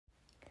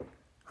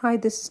Hi,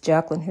 this is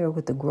Jacqueline here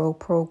with the Grow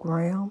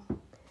Program.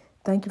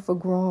 Thank you for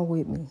growing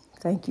with me.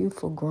 Thank you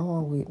for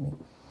growing with me.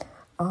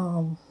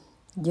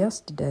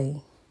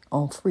 Yesterday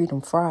on Freedom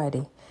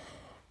Friday,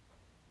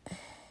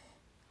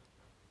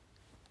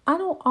 I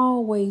don't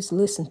always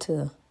listen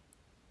to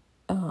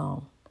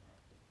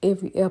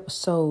every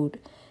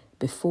episode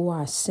before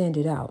I send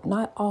it out.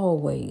 Not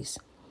always.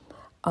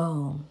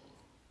 So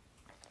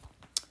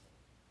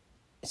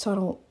I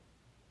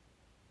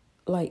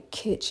don't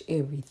catch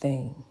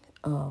everything.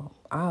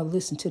 I'll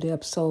listen to the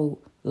episode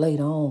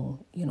later on,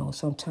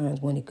 sometimes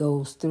when it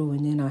goes through,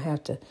 and then I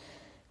have to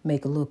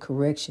make a little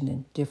correction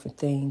and different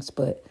things.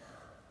 But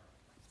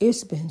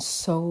it's been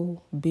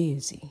so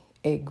busy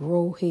at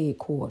Grow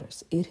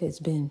headquarters. It has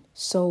been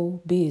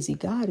so busy.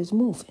 God is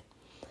moving.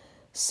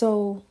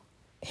 So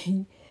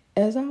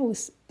as I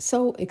was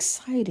so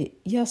excited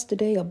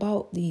yesterday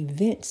about the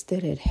events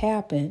that had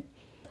happened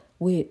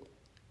with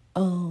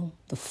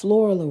the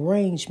floral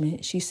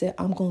arrangement, she said,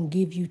 "I'm going to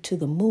give you to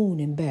the moon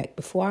and back."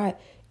 Before I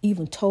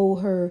even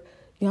told her,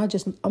 I'm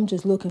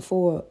just looking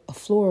for a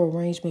floral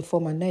arrangement for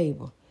my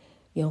neighbor,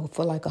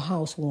 for like a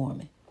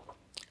housewarming.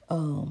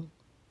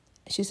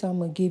 She said, "I'm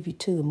going to give you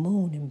to the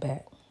moon and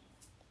back."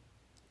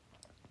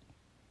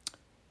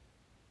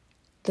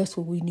 That's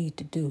what we need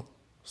to do.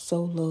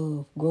 Sow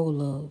love, grow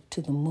love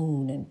to the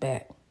moon and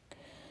back.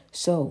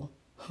 So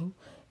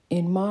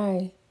in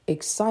my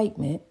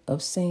excitement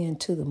of saying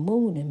to the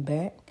moon and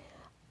back,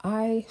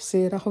 I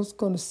said I was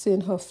going to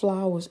send her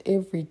flowers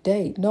every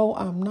day. No,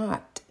 I'm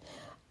not.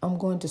 I'm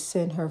going to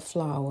send her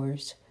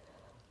flowers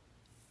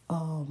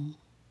once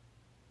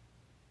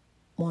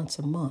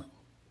a month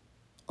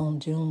on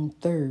June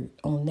 3rd,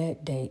 on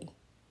that day,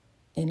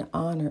 in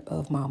honor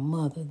of my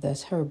mother.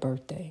 That's her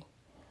birthday,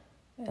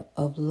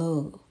 of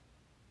love,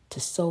 to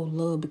sow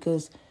love,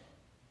 because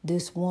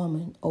this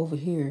woman over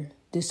here,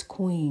 this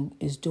queen,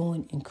 is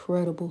doing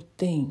incredible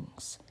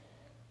things.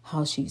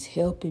 How she's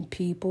helping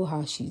people,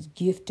 how she's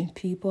gifting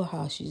people,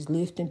 how she's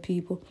lifting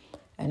people.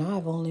 And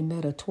I've only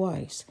met her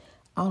twice.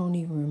 I don't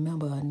even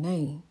remember her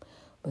name.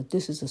 But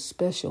this is a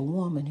special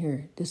woman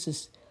here.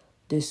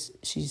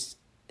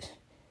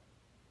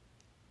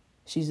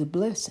 She's a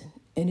blessing.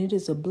 And it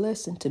is a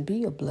blessing to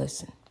be a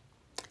blessing.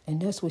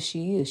 And that's what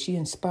she is. She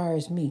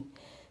inspires me.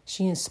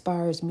 She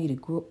inspires me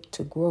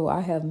to grow.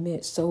 I have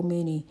met so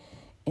many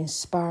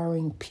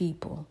inspiring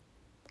people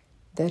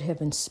that have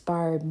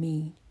inspired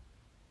me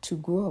to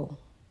grow.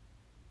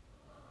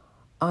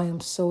 I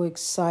am so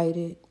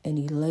excited and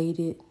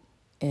elated,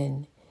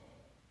 and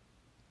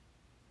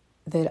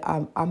that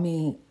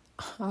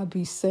I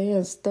be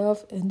saying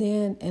stuff, and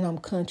I'm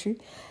country.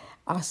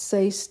 I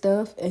say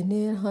stuff, and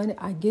then, honey,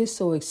 I get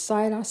so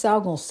excited. I say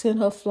I'm going to send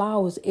her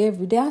flowers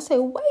every day. I say,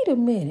 wait a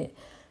minute.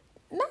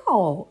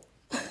 No,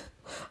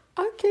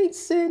 I can't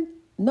send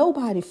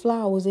nobody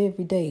flowers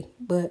every day,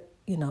 but,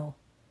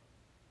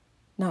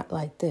 not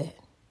like that.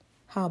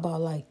 How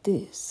about like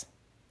this?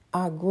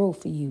 I grow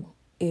for you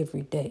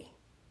every day.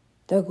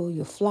 There go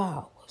your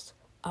flowers.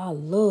 I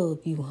love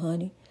you,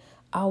 honey.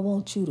 I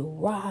want you to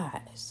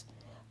rise.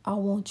 I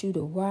want you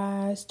to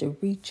rise to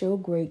reach your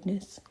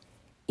greatness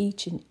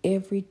each and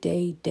every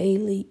day,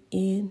 daily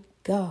in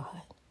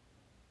God.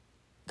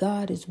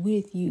 God is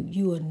with you.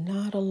 You are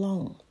not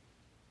alone.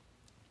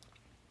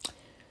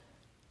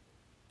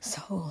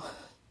 So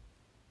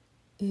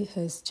it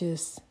has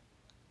just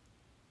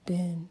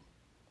been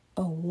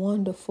a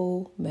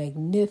wonderful,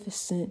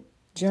 magnificent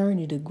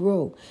journey to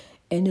grow.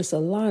 And it's a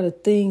lot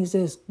of things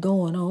that's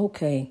going on.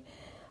 Okay.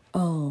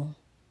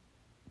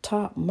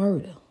 Top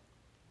Murder.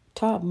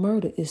 Top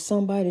Murder is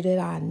somebody that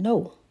I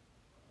know.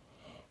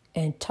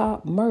 And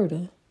Top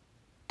Murder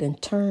then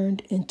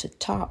turned into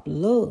Top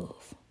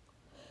Love.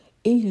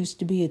 It used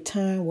to be a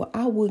time where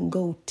I wouldn't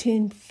go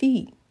 10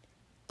 feet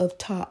of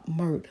Top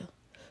Murder.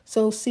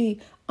 So see,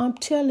 I'm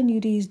telling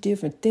you these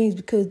different things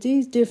because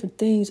these different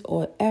things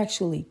are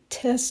actually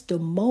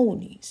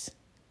testimonies.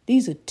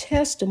 These are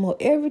testimony.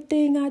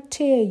 Everything I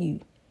tell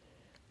you,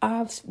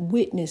 I've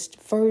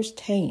witnessed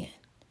firsthand.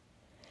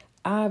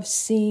 I've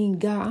seen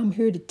God. I'm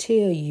here to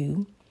tell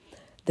you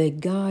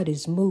that God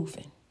is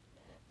moving.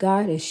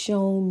 God has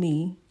shown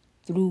me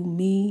through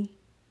me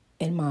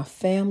and my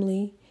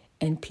family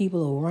and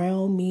people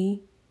around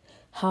me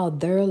how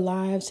their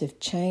lives have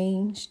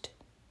changed,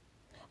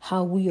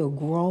 how we are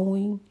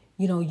growing.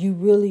 You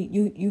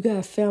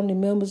got family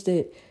members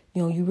that,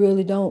 you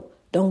really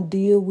don't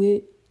deal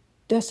with.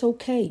 That's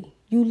okay.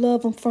 You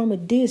love them from a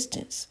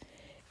distance.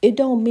 It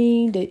don't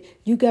mean that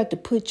you got to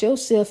put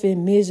yourself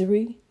in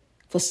misery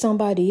for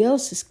somebody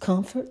else's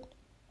comfort.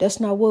 That's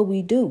not what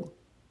we do.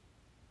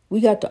 We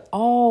got to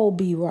all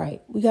be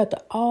right. We got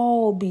to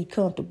all be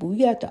comfortable. We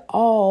got to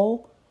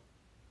all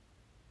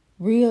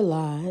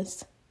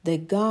realize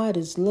that God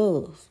is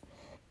love,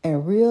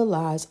 and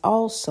realize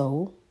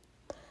also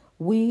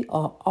we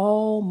are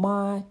all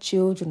my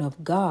children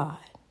of God.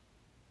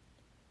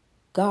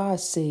 God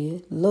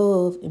said,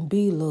 love and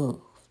be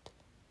loved.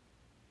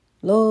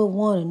 Love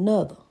one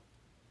another.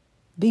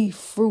 Be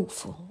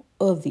fruitful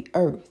of the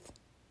earth.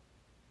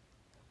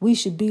 We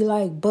should be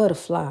like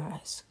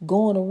butterflies,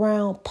 going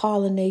around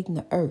pollinating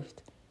the earth,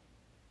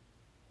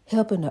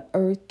 helping the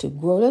earth to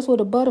grow. That's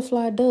what a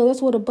butterfly does.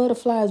 That's what a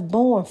butterfly is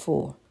born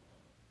for.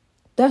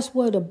 That's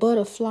what a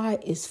butterfly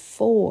is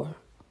for.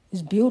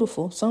 It's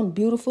beautiful, something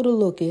beautiful to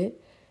look at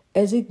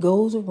as it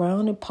goes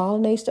around and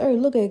pollinates the earth.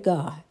 Look at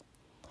God.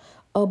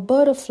 A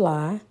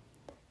butterfly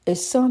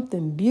is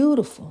something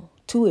beautiful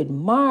to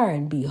admire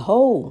and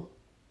behold.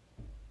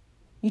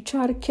 You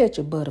try to catch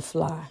a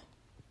butterfly.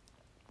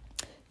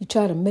 You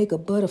try to make a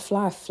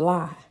butterfly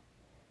fly,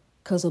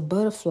 because a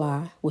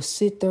butterfly will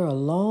sit there a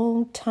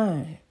long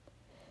time,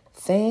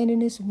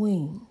 fanning its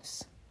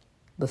wings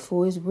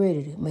before it's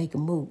ready to make a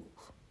move.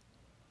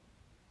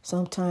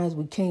 Sometimes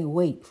we can't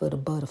wait for the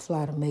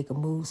butterfly to make a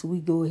move, so we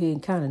go ahead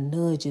and kind of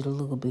nudge it a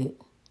little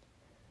bit.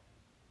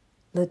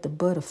 Let the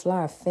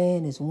butterfly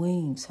fan its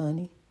wings,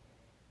 honey.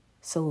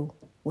 So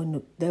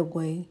that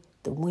way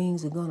the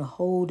wings are going to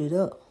hold it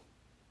up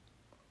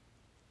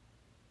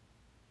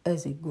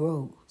as it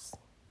grows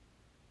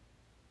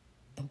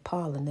and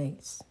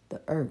pollinates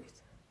the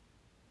earth.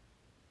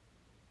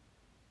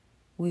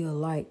 We are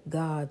like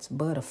God's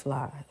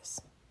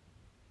butterflies.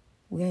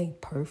 We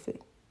ain't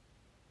perfect.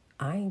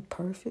 I ain't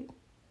perfect.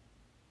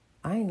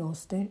 I ain't going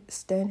to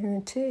stand here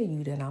and tell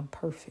you that I'm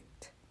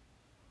perfect.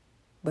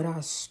 But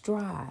I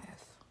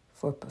strive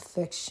for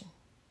perfection.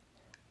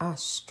 I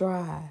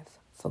strive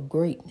for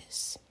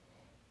greatness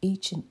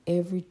each and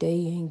every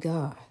day in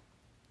God.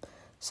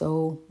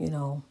 So,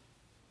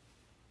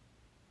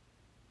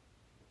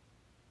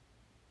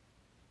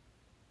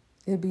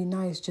 it'd be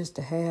nice just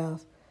to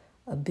have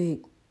a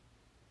big,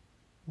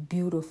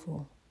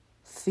 beautiful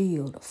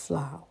field of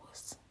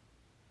flowers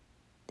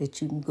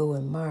that you can go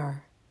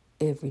admire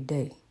every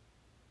day,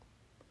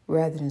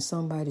 rather than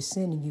somebody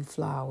sending you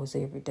flowers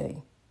every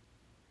day.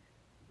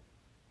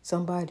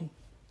 Somebody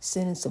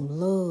sending some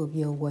love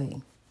your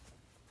way,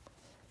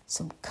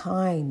 some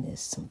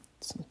kindness,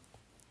 some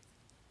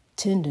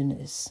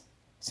tenderness,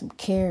 some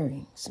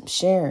caring, some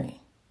sharing,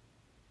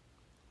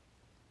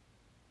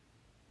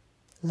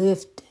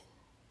 lifting.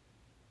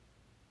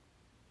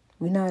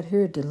 We're not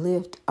here to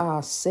lift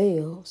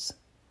ourselves.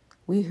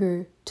 We're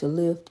here to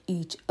lift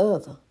each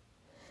other.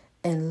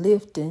 And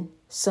lifting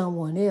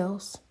someone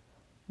else,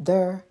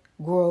 there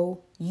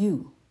grow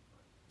you.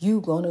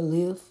 You gonna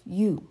lift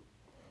you.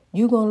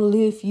 You gonna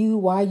lift you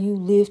while you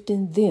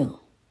lifting them.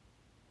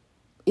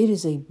 It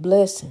is a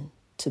blessing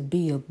to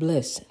be a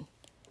blessing.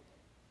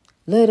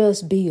 Let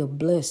us be a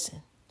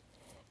blessing.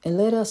 And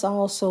let us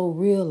also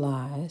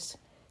realize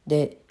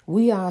that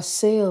we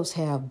ourselves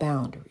have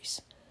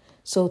boundaries.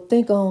 So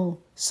think on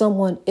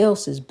someone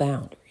else's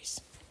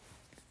boundaries.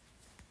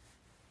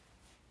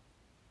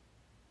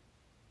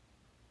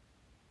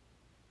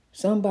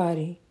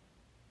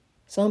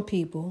 Some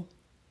people,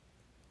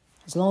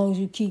 as long as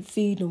you keep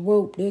feeding the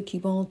rope, they'll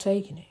keep on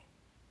taking it.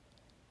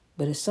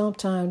 But at some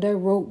time that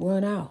rope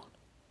run out,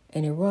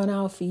 and it run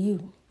out for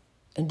you.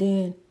 And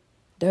then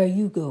there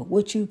you go.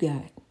 What you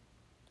got?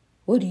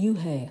 What do you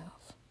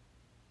have?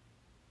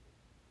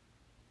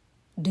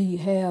 Do you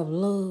have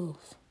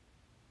love?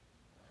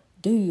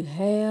 Do you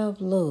have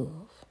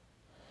love?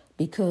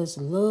 Because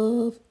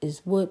love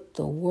is what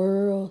the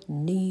world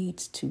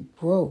needs to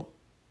grow.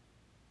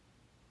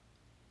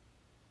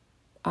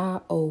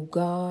 I owe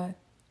God,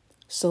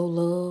 so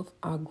love,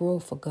 I grow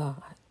for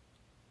God.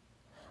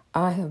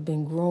 I have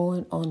been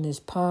growing on this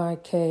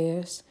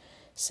podcast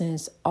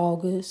since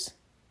August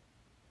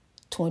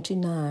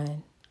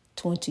 29,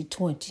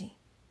 2020.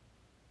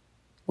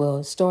 Well,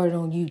 it started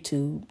on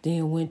YouTube,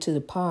 then went to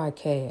the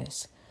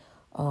podcast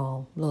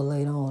a little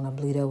later on. I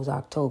believe that was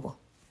October.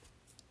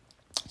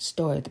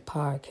 Started the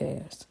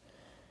podcast.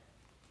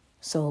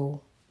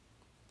 So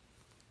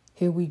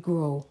here we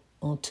grow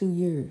on 2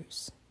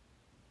 years.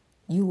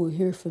 You will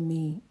hear from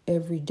me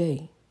every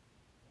day.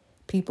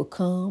 People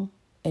come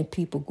and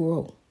people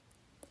grow.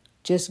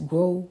 Just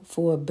grow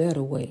for a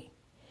better way.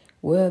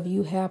 Wherever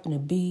you happen to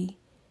be,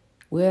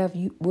 wherever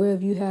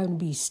you happen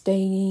to be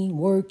staying,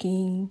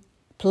 working,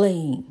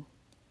 playing,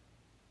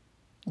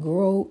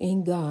 grow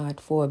in God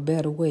for a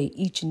better way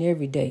each and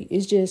every day.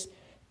 It's just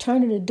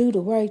turning to do the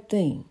right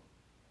thing.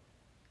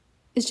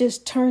 It's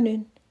just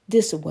turning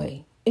this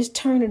way. It's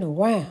turning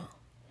around.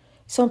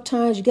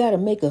 Sometimes you got to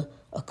make a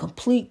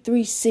complete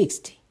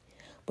 360.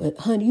 But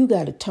honey, you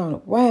got to turn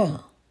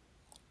around.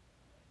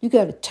 You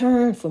got to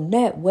turn from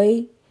that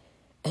way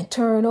and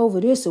turn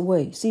over this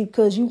way. See,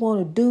 because you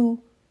want to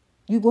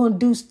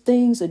do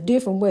things a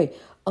different way.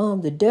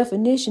 The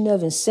definition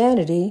of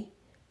insanity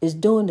is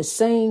doing the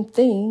same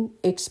thing,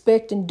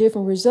 expecting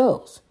different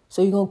results.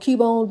 So you're going to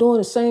keep on doing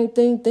the same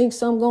thing, think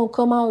something going to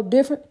come out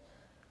different?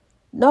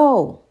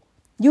 No,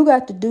 you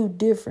got to do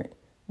different.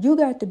 You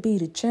got to be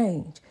the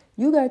change.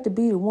 You got to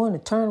be the one to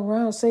turn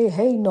around and say,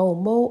 hey, no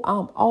more.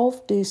 I'm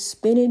off this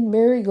spinning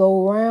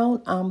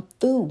merry-go-round. I'm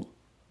through.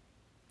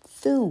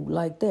 Through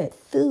like that.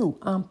 Through.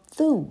 I'm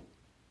through.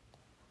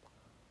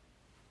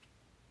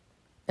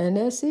 And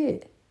that's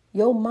it.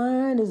 Your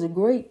mind is a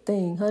great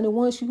thing, honey.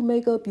 Once you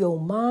make up your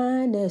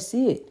mind, that's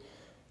it.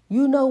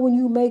 You know, when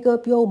you make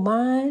up your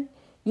mind,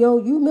 you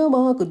remember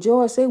Uncle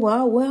George say, when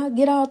I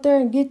get out there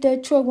and get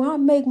that truck, when I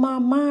make my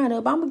mind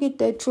up, I'm going to get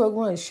that truck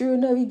running. Sure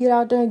enough, you get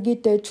out there and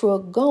get that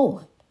truck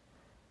going.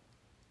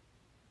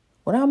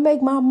 When I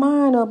make my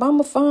mind up, I'm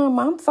gonna find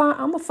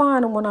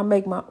them when I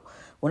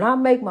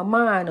make my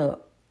mind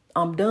up,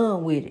 I'm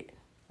done with it.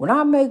 When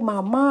I make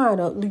my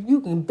mind up,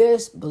 you can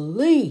best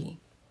believe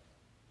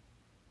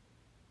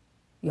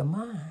your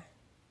mind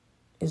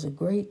is a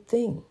great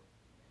thing.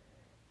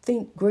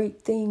 Think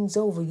great things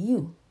over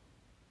you.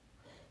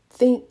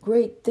 Think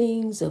great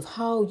things of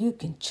how you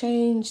can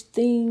change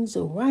things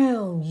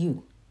around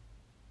you.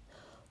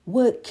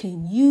 What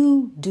can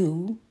you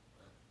do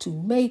to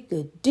make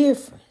a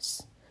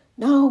difference?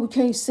 No, we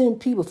can't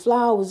send people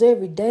flowers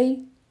every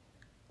day,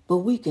 but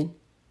we can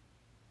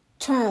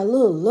try a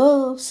little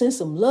love, send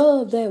some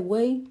love that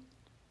way.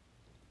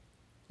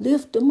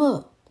 Lift them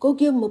up. Go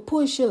give them a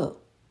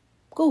push-up.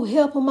 Go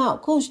help them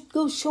out. Go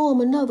show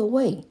them another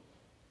way.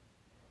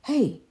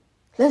 Hey,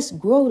 let's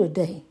grow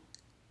today.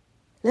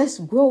 Let's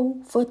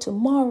grow for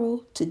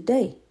tomorrow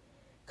today.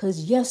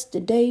 Because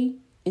yesterday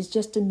is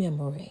just a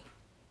memory.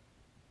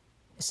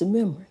 It's a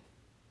memory.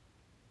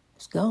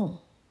 It's gone.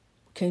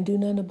 Can't do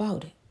nothing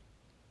about it.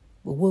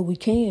 But what we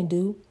can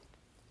do,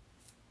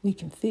 we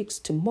can fix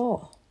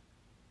tomorrow.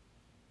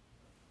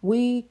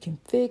 We can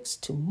fix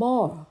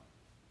tomorrow.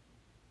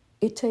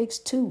 It takes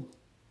two,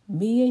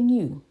 me and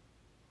you.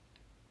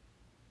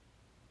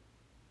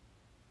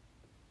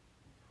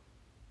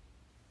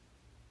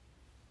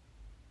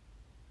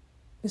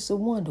 It's a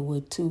wonder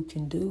what two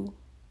can do.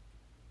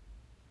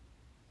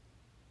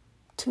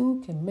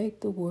 Two can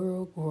make the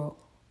world grow.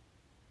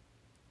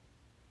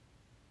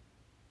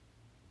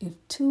 If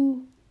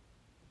two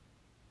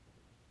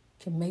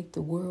can make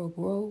the world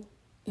grow,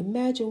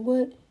 imagine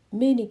what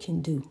many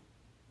can do.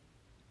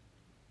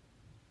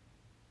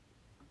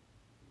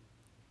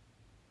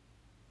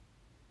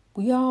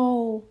 We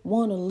all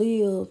want to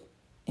live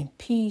in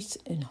peace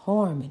and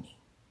harmony.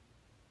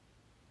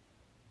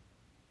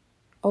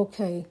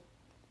 Okay.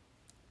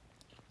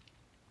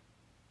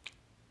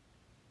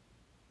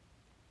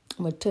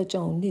 I'm going to touch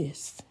on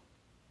this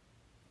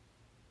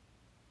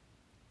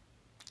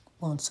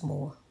once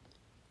more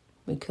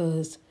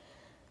because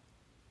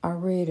I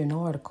read an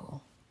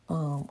article.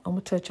 I'm going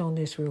to touch on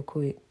this real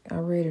quick. I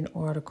read an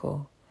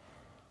article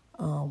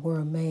where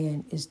a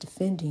man is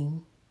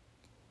defending,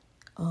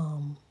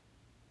 and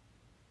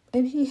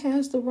he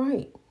has the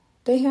right.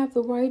 They have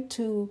the right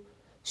to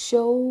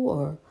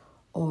show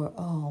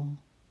or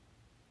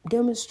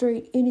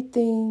demonstrate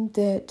anything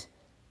that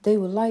they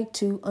would like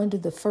to under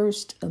the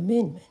First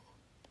Amendment.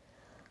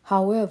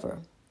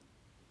 However,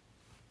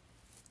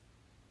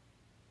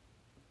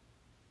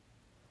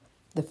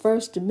 the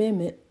First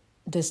Amendment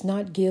does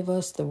not give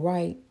us the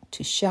right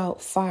to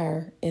shout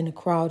fire in a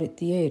crowded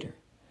theater.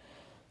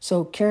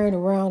 So carrying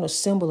around a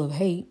symbol of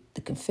hate,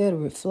 the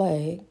Confederate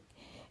flag,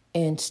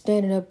 and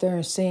standing up there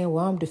and saying,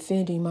 well, I'm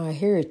defending my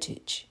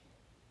heritage.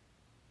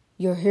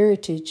 Your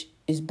heritage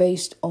is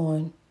based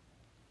on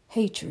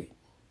hatred,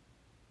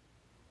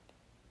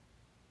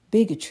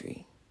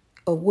 bigotry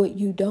of what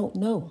you don't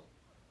know,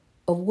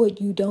 of what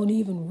you don't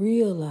even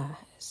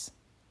realize.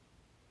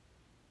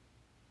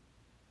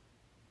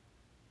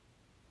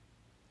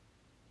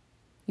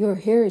 Your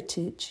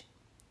heritage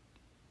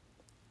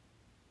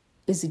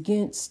is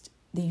against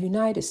the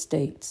United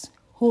States,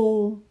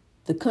 whom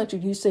the country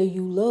you say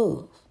you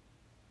love.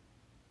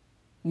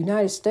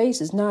 United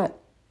States is not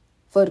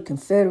for the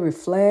Confederate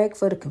flag,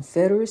 for the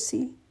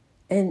Confederacy,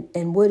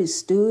 and what it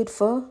stood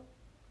for.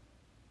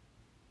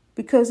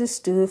 Because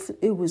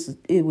it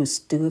was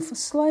stood for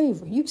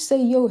slavery. You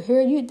say your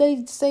heritage,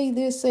 they say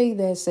this, say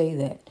that, say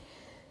that.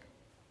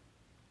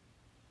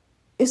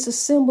 It's a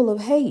symbol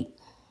of hate.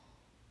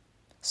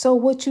 So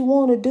what you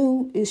want to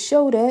do is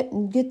show that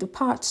and get the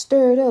pot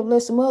stirred up,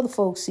 let some other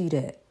folks see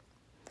that.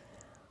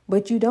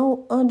 But you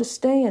don't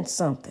understand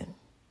something.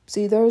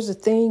 See, there's a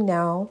thing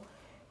now,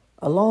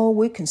 along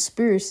with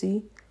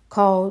conspiracy,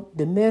 called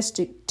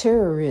domestic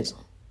terrorism.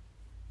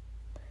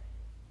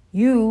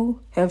 You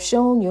have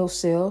shown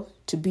yourself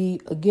to be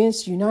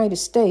against the United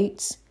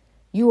States.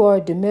 You are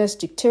a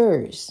domestic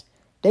terrorist.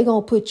 They're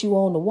going to put you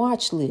on the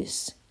watch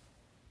list.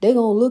 They're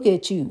going to look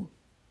at you.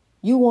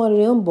 You one of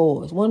them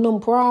boys, one of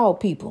them proud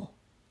people.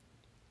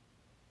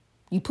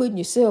 You putting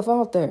yourself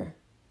out there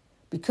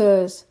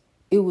because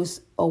it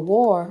was a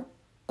war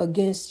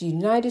against the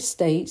United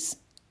States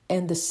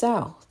and the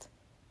South.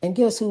 And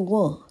guess who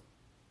won?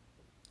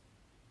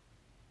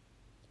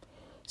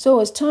 So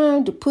it's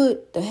time to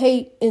put the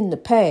hate in the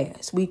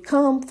past. We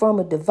come from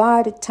a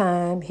divided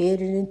time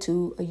headed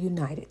into a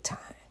united time.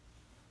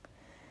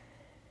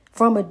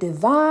 From a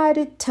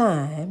divided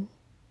time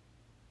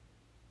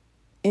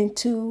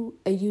into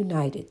a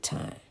united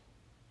time.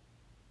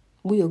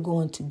 We are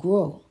going to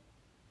grow.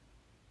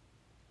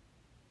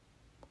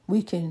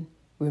 We can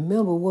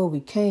remember where we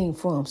came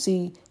from.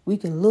 See, we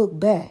can look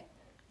back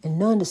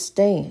and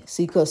understand.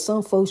 See, because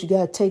some folks, you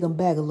got to take them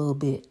back a little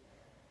bit.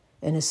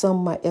 And in some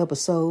of my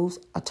episodes,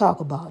 I talk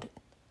about it.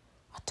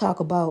 I talk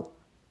about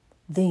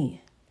then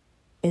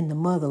in the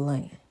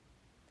motherland.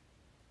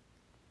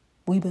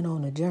 We've been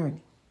on a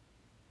journey.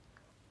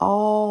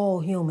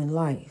 All human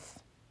life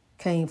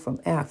came from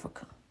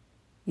Africa.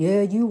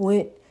 Yeah,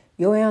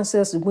 your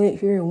ancestors went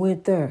here and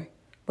went there.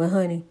 But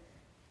honey,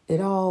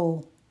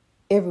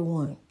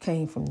 everyone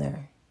came from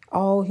there.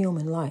 All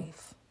human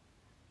life.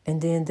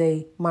 And then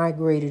they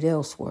migrated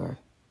elsewhere.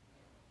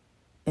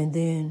 And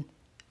then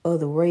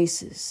other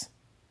races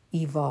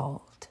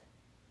evolved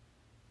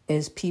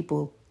as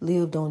people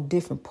lived on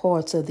different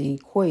parts of the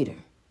equator.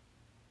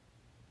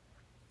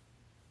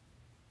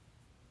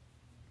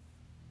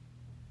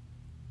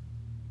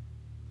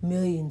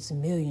 Millions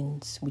and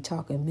millions, we're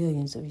talking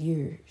millions of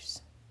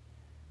years.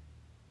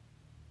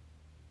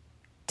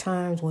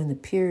 Times when the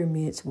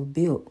pyramids were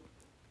built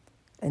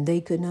and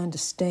they couldn't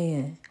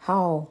understand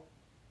how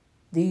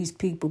these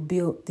people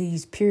built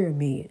these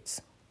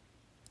pyramids.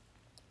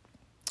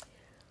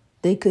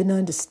 They couldn't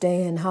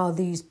understand how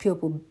these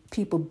people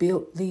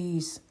built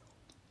these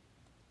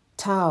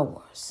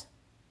towers,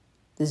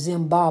 the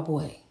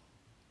Zimbabwe,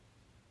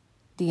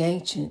 the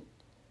ancient,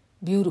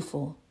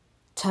 beautiful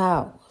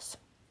towers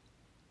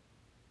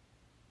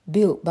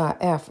built by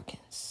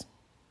Africans.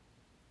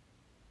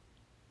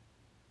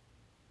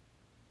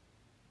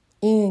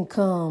 In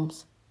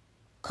comes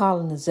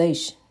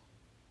colonization.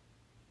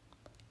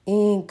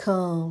 In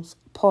comes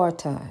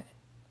apartheid,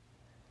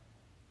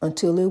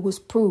 until it was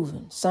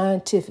proven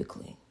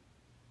scientifically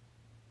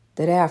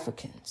that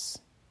Africans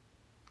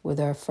were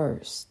there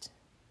first.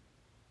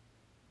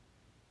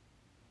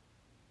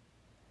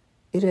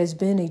 It has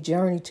been a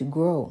journey to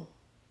grow,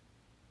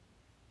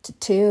 to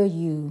tell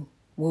you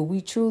where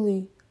we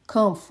truly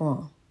come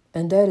from,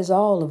 and that is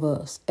all of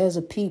us as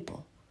a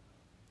people.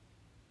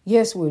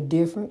 Yes, we're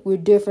different. We're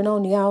different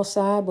on the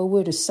outside, but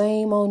we're the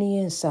same on the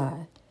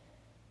inside.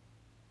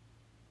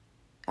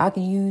 I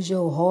can use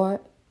your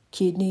heart,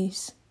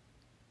 kidneys.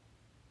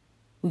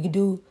 We can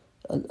do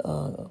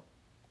a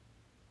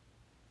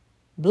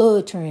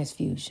blood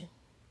transfusion.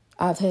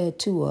 I've had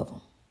 2 of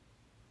them.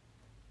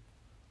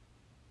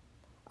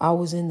 I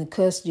was in the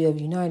custody of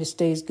the United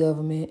States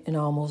government and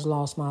almost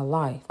lost my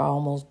life. I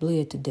almost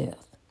bled to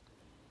death.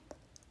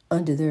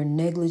 Under their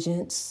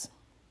negligence,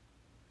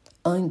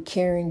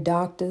 uncaring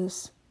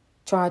doctors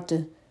tried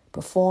to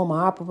perform an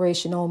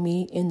operation on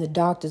me in the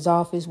doctor's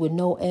office with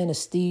no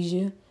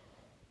anesthesia.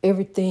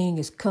 Everything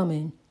is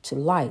coming to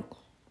light.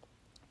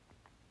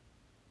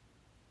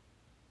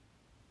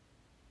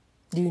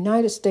 The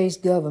United States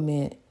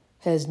government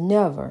has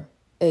never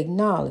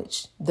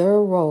acknowledged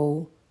their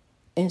role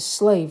in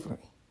slavery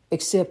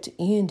except to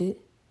end it.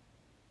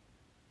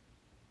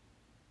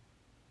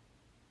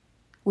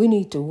 We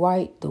need to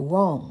right the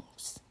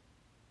wrongs.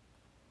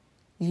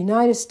 The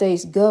United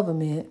States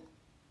government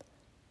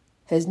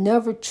has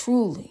never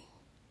truly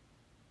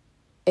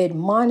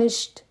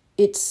admonished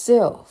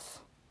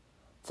itself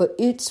for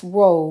its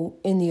role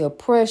in the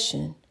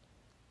oppression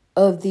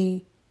of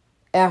the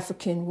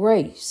African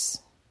race.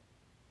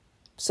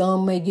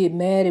 Some may get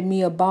mad at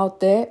me about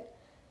that,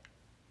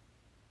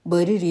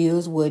 but it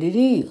is what it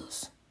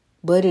is.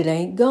 But it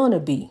ain't gonna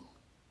be.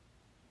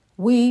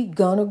 We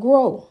gonna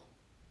grow.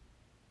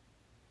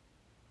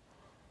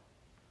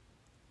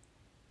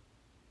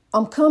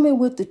 I'm coming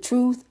with the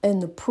truth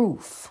and the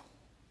proof.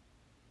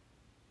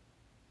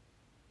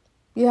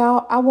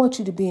 Yeah, I want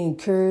you to be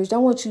encouraged. I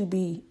want you to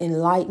be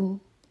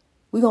enlightened.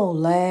 We're going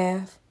to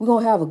laugh. We're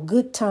going to have a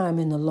good time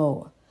in the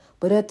Lord.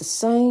 But at the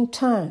same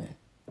time,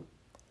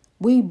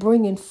 we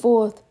bringing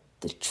forth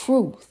the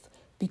truth,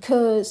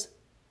 because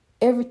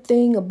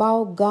everything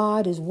about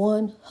God is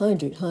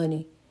 100,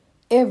 honey.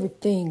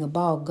 Everything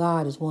about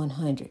God is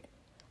 100.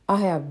 I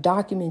have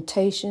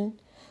documentation.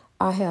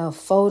 I have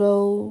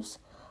photos.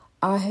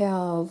 I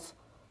have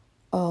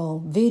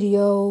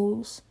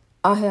videos.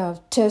 I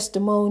have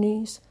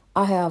testimonies.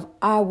 I have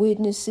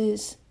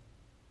eyewitnesses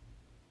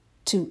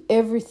to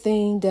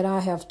everything that I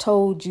have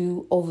told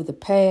you over the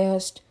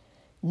past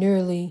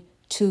nearly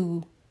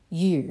 2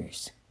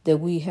 years that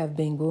we have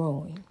been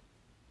growing.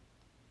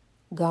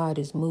 God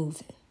is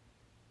moving.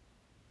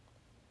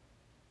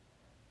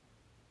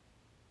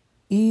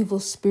 Evil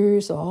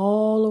spirits are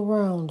all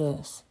around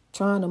us,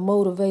 trying to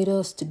motivate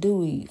us to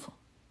do evil.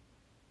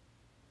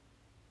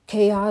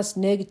 Chaos,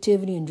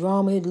 negativity, and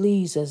drama, it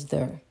leads us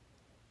there.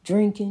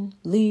 Drinking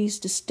leads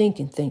to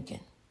stinking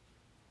thinking.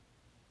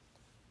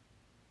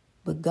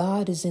 But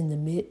God is in the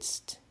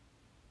midst.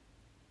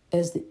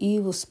 As the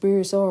evil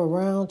spirits are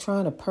around,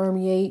 trying to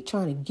permeate,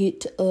 trying to get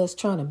to us,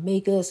 trying to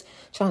make us,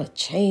 trying to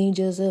change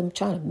us,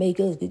 trying to make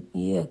us,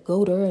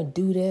 go there and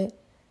do that.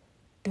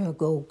 There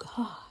go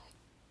God.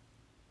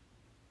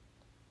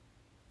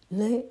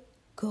 Let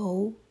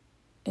go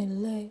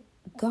and let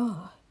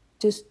God.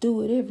 Just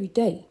do it every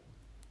day.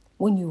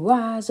 When you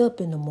rise up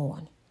in the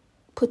morning,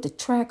 put the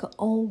tracker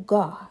on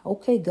God.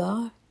 Okay,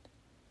 God.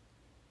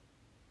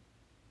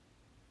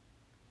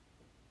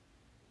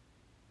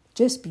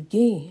 Just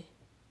begin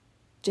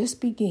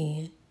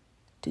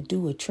to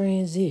do a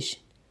transition.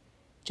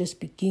 Just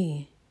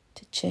begin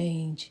to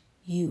change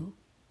you.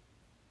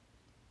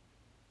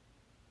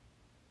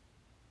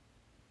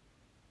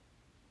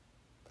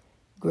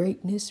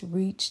 Greatness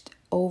reached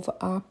over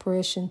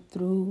oppression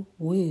through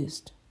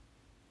wisdom.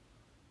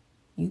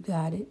 You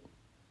got it.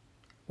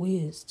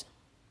 Wisdom.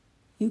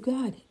 You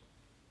got it.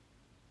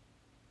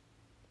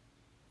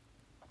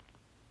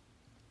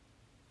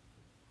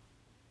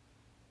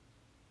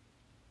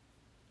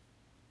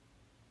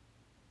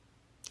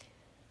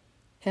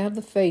 Have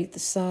the faith the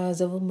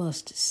size of a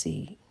mustard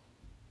seed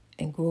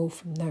and grow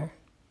from there.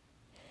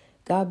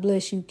 God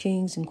bless you,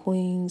 kings and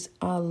queens.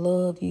 I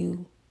love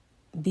you.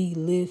 Be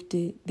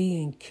lifted, be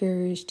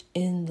encouraged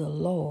in the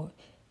Lord.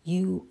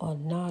 You are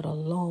not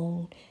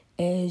alone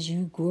as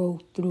you grow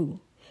through.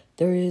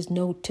 There is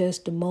no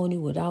testimony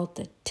without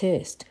the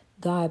test.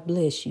 God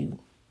bless you.